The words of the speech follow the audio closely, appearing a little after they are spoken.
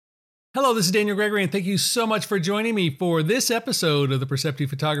Hello, this is Daniel Gregory, and thank you so much for joining me for this episode of the Perceptive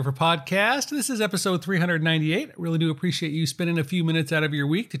Photographer Podcast. This is episode 398. I really do appreciate you spending a few minutes out of your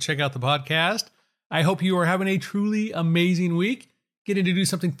week to check out the podcast. I hope you are having a truly amazing week, getting to do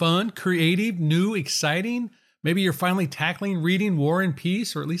something fun, creative, new, exciting. Maybe you're finally tackling reading War and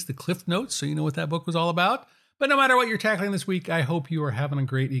Peace, or at least the Cliff Notes, so you know what that book was all about. But no matter what you're tackling this week, I hope you are having a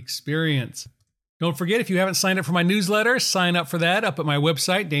great experience. Don't forget, if you haven't signed up for my newsletter, sign up for that up at my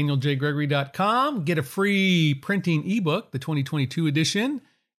website, danieljgregory.com. Get a free printing ebook, the 2022 edition,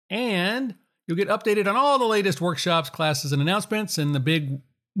 and you'll get updated on all the latest workshops, classes, and announcements. And the big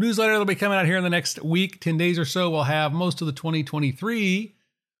newsletter that'll be coming out here in the next week, 10 days or so, will have most of the 2023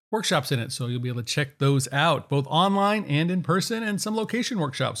 workshops in it. So you'll be able to check those out, both online and in person, and some location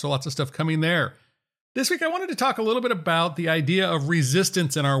workshops. So lots of stuff coming there. This week, I wanted to talk a little bit about the idea of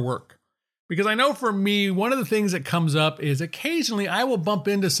resistance in our work. Because I know for me, one of the things that comes up is occasionally I will bump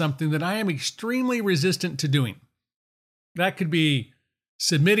into something that I am extremely resistant to doing. That could be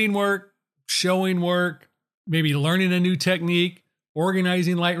submitting work, showing work, maybe learning a new technique,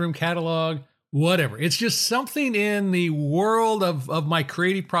 organizing Lightroom catalog, whatever. It's just something in the world of my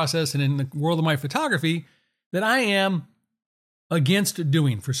creative process and in the world of my photography that I am against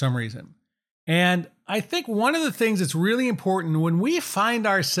doing for some reason. And I think one of the things that's really important when we find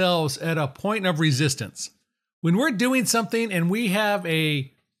ourselves at a point of resistance, when we're doing something and we have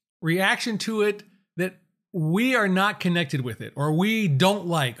a reaction to it that we are not connected with it, or we don't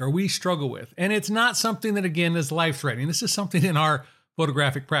like, or we struggle with, and it's not something that, again, is life-threatening. This is something in our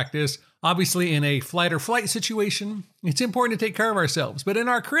photographic practice. Obviously, in a flight or flight situation, it's important to take care of ourselves. But in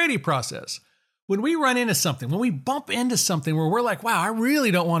our creative process, when we run into something, when we bump into something where we're like, wow, I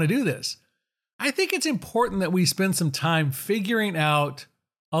really don't want to do this, I think it's important that we spend some time figuring out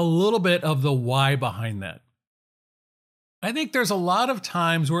a little bit of the why behind that. I think there's a lot of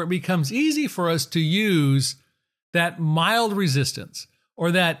times where it becomes easy for us to use that mild resistance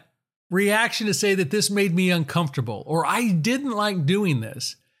or that reaction to say that this made me uncomfortable or I didn't like doing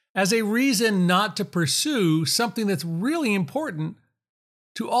this as a reason not to pursue something that's really important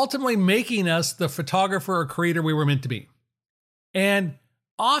to ultimately making us the photographer or creator we were meant to be. And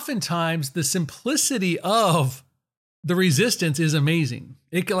oftentimes, the simplicity of the resistance is amazing.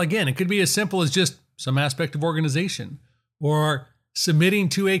 It could be as simple as just some aspect of organization or submitting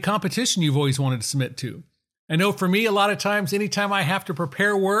to a competition you've always wanted to submit to. I know for me, a lot of times, anytime I have to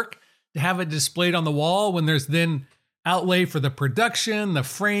prepare work to have it displayed on the wall, when there's then outlay for the production, the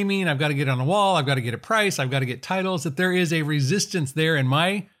framing, I've got to get it on the wall, I've got to get a price, I've got to get titles, that there is a resistance there in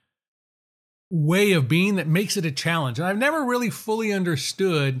my way of being that makes it a challenge. And I've never really fully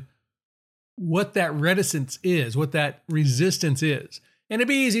understood what that reticence is, what that resistance is. And it'd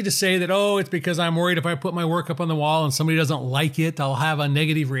be easy to say that, oh, it's because I'm worried if I put my work up on the wall and somebody doesn't like it, I'll have a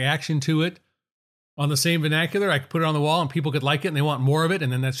negative reaction to it. On the same vernacular, I could put it on the wall and people could like it and they want more of it, and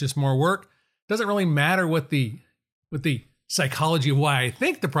then that's just more work. It doesn't really matter what the psychology of why I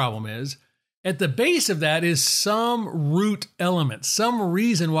think the problem is. At the base of that is some root element, some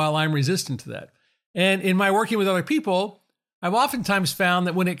reason why I'm resistant to that. And in my working with other people, I've oftentimes found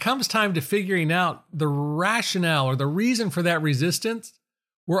that when it comes time to figuring out the rationale or the reason for that resistance,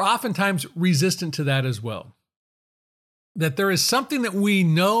 we're oftentimes resistant to that as well. That there is something that we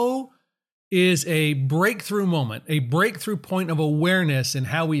know is a breakthrough moment, a breakthrough point of awareness in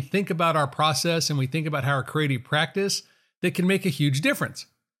how we think about our process and we think about how our creative practice that can make a huge difference.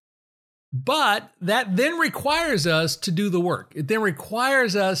 But that then requires us to do the work. It then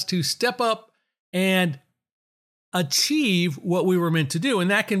requires us to step up and achieve what we were meant to do. And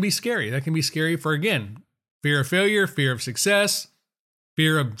that can be scary. That can be scary for, again, fear of failure, fear of success,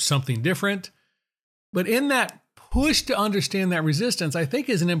 fear of something different. But in that push to understand that resistance, I think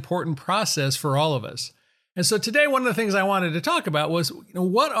is an important process for all of us. And so today, one of the things I wanted to talk about was,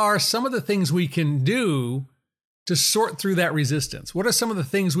 what are some of the things we can do to sort through that resistance? What are some of the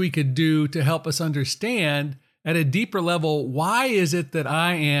things we could do to help us understand at a deeper level, why is it that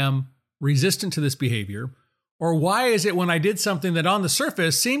I am resistant to this behavior? Or why is it when I did something that on the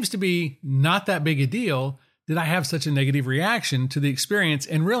surface seems to be not that big a deal, did I have such a negative reaction to the experience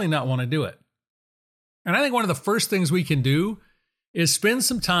and really not want to do it? And I think one of the first things we can do is spend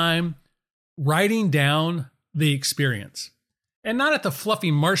some time writing down the experience. And not at the fluffy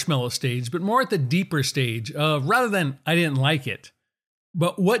marshmallow stage, but more at the deeper stage of, rather than I didn't like it,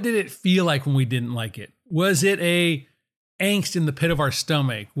 but what did it feel like when we didn't like it? Was it a angst in the pit of our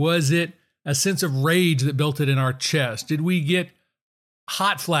stomach? Was it a sense of rage that built it in our chest? Did we get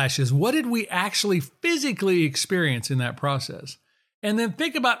hot flashes? What did we actually physically experience in that process? And then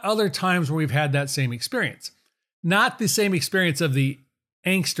think about other times where we've had that same experience. Not the same experience of the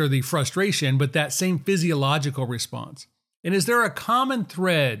angst or the frustration, but that same physiological response. And is there a common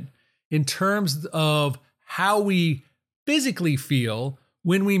thread in terms of how we physically feel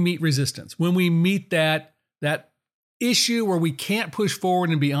when we meet resistance, when we meet that issue where we can't push forward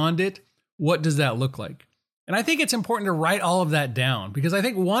and beyond it? What does that look like? And I think it's important to write all of that down, because I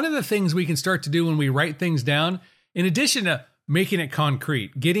think one of the things we can start to do when we write things down, in addition to making it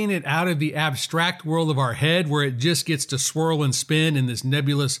concrete, getting it out of the abstract world of our head where it just gets to swirl and spin in this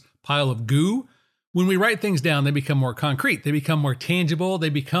nebulous pile of goo, when we write things down, they become more concrete, they become more tangible, they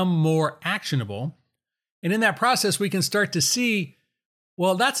become more actionable. And in that process, we can start to see,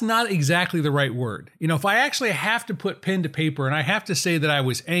 well, that's not exactly the right word. If I actually have to put pen to paper and I have to say that I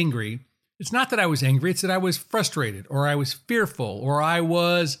was angry, it's not that I was angry, it's that I was frustrated, or I was fearful, or I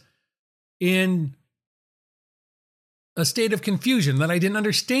was in a state of confusion, that I didn't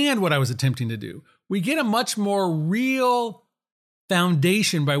understand what I was attempting to do. We get a much more real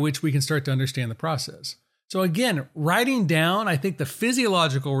foundation by which we can start to understand the process. So again, writing down, I think, the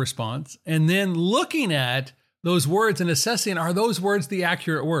physiological response, and then looking at those words and assessing, are those words the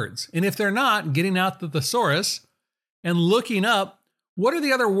accurate words? And if they're not, getting out the thesaurus and looking up, what are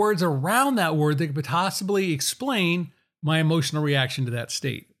the other words around that word that could possibly explain my emotional reaction to that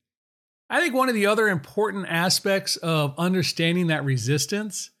state? I think one of the other important aspects of understanding that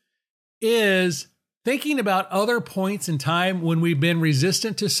resistance is thinking about other points in time when we've been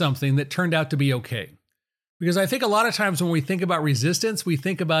resistant to something that turned out to be okay. Because I think a lot of times when we think about resistance, we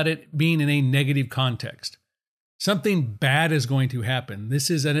think about it being in a negative context. Something bad is going to happen. This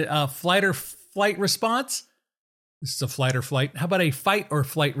is a flight or flight response. This is a flight or flight. How about a fight or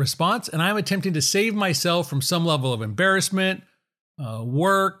flight response? And I'm attempting to save myself from some level of embarrassment,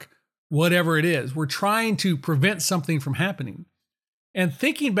 work, whatever it is. We're trying to prevent something from happening. And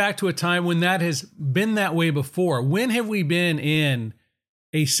thinking back to a time when that has been that way before, when have we been in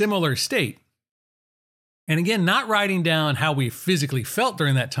a similar state? And again, not writing down how we physically felt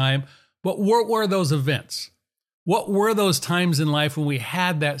during that time, but what were those events? What were those times in life when we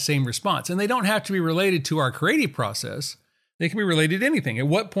had that same response? And they don't have to be related to our creative process. They can be related to anything. At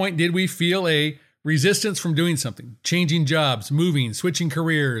what point did we feel a resistance from doing something? Changing jobs, moving, switching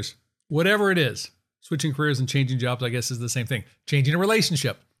careers, whatever it is. Switching careers and changing jobs, I guess, is the same thing. Changing a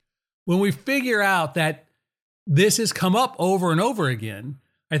relationship. When we figure out that this has come up over and over again,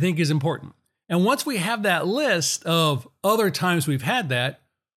 I think is important. And once we have that list of other times we've had that,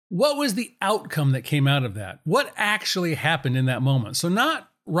 what was the outcome that came out of that? What actually happened in that moment? So not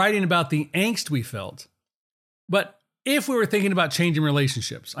writing about the angst we felt, but if we were thinking about changing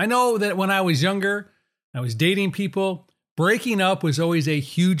relationships. I know that when I was younger, I was dating people, breaking up was always a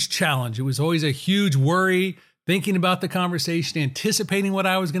huge challenge. It was always a huge worry, thinking about the conversation, anticipating what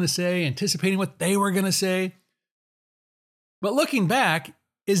I was going to say, anticipating what they were going to say. But looking back,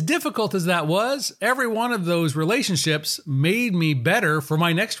 as difficult as that was, every one of those relationships made me better for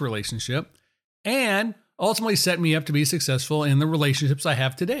my next relationship and ultimately set me up to be successful in the relationships I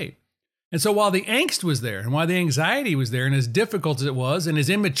have today. And so while the angst was there and while the anxiety was there, and as difficult as it was and as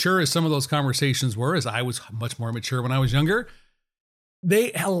immature as some of those conversations were, as I was much more mature when I was younger,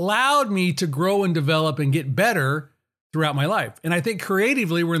 they allowed me to grow and develop and get better throughout my life. And I think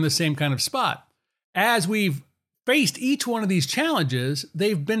creatively, we're in the same kind of spot. As we've faced each one of these challenges,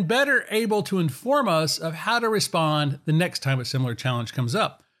 they've been better able to inform us of how to respond the next time a similar challenge comes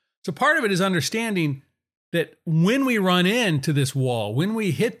up. So part of it is understanding that when we run into this wall, when we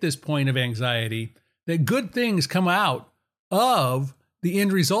hit this point of anxiety, that good things come out of the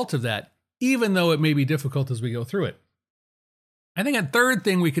end result of that, even though it may be difficult as we go through it. I think a third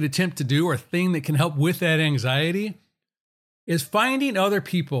thing we could attempt to do, or thing that can help with that anxiety, is finding other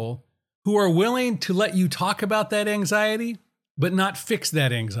people who are willing to let you talk about that anxiety, but not fix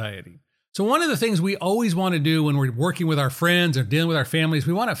that anxiety. So one of the things we always want to do when we're working with our friends or dealing with our families,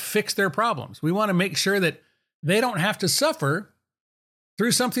 we want to fix their problems. We want to make sure that they don't have to suffer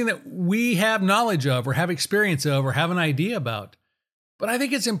through something that we have knowledge of or have experience of or have an idea about. But I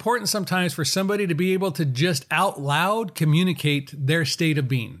think it's important sometimes for somebody to be able to just out loud communicate their state of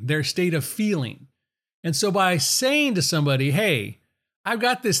being, their state of feeling. And so by saying to somebody, hey, I've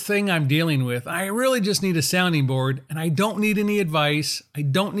got this thing I'm dealing with. I really just need a sounding board, and I don't need any advice. I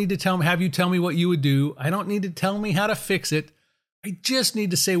don't need to have you tell me what you would do. I don't need to tell me how to fix it. I just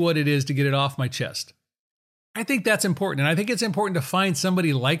need to say what it is to get it off my chest. I think that's important. And I think it's important to find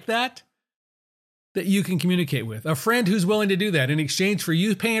somebody like that you can communicate with. A friend who's willing to do that. In exchange for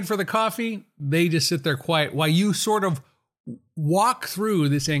you paying for the coffee, they just sit there quiet while you sort of walk through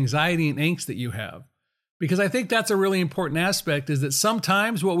this anxiety and angst that you have. Because I think that's a really important aspect, is that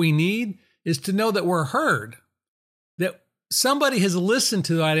sometimes what we need is to know that we're heard, that somebody has listened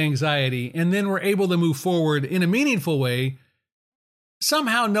to that anxiety and then we're able to move forward in a meaningful way,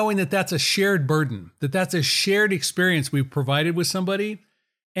 somehow knowing that that's a shared burden, that that's a shared experience we've provided with somebody,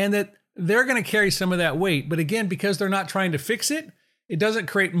 and that they're going to carry some of that weight. But again, because they're not trying to fix it, it doesn't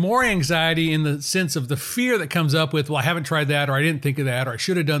create more anxiety in the sense of the fear that comes up with, well, I haven't tried that, or I didn't think of that, or I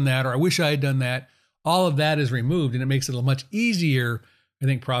should have done that, or I wish I had done that. All of that is removed, and it makes it a much easier, I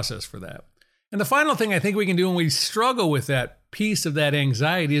think, process for that. And the final thing I think we can do when we struggle with that piece of that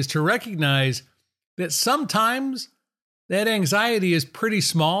anxiety is to recognize that sometimes that anxiety is pretty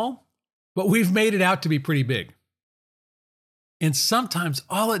small, but we've made it out to be pretty big. And sometimes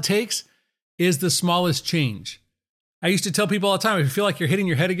all it takes is the smallest change. I used to tell people all the time, if you feel like you're hitting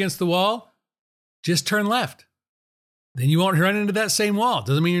your head against the wall, just turn left. Then you won't run into that same wall.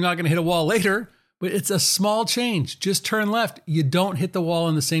 Doesn't mean you're not going to hit a wall later, but it's a small change. Just turn left. You don't hit the wall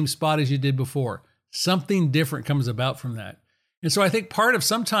in the same spot as you did before. Something different comes about from that. And so I think part of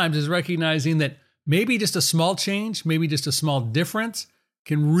sometimes is recognizing that maybe just a small change, maybe just a small difference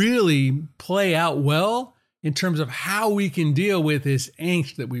can really play out well in terms of how we can deal with this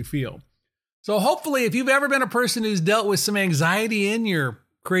angst that we feel. So hopefully, if you've ever been a person who's dealt with some anxiety in your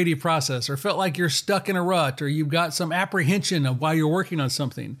creative process, or felt like you're stuck in a rut, or you've got some apprehension of while you're working on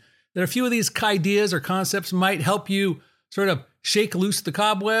something, that a few of these ideas or concepts might help you sort of shake loose the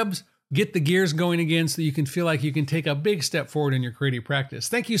cobwebs, get the gears going again so you can feel like you can take a big step forward in your creative practice.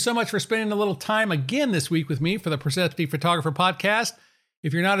 Thank you so much for spending a little time again this week with me for the Perceptive Photographer Podcast.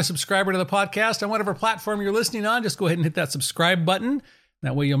 If you're not a subscriber to the podcast on whatever platform you're listening on, just go ahead and hit that subscribe button.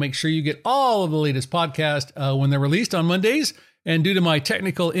 That way you'll make sure you get all of the latest podcasts when they're released on Mondays. And due to my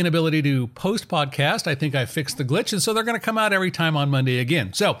technical inability to post podcast, I think I fixed the glitch. And so they're going to come out every time on Monday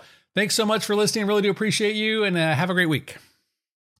again. So thanks so much for listening. Really do appreciate you, and have a great week.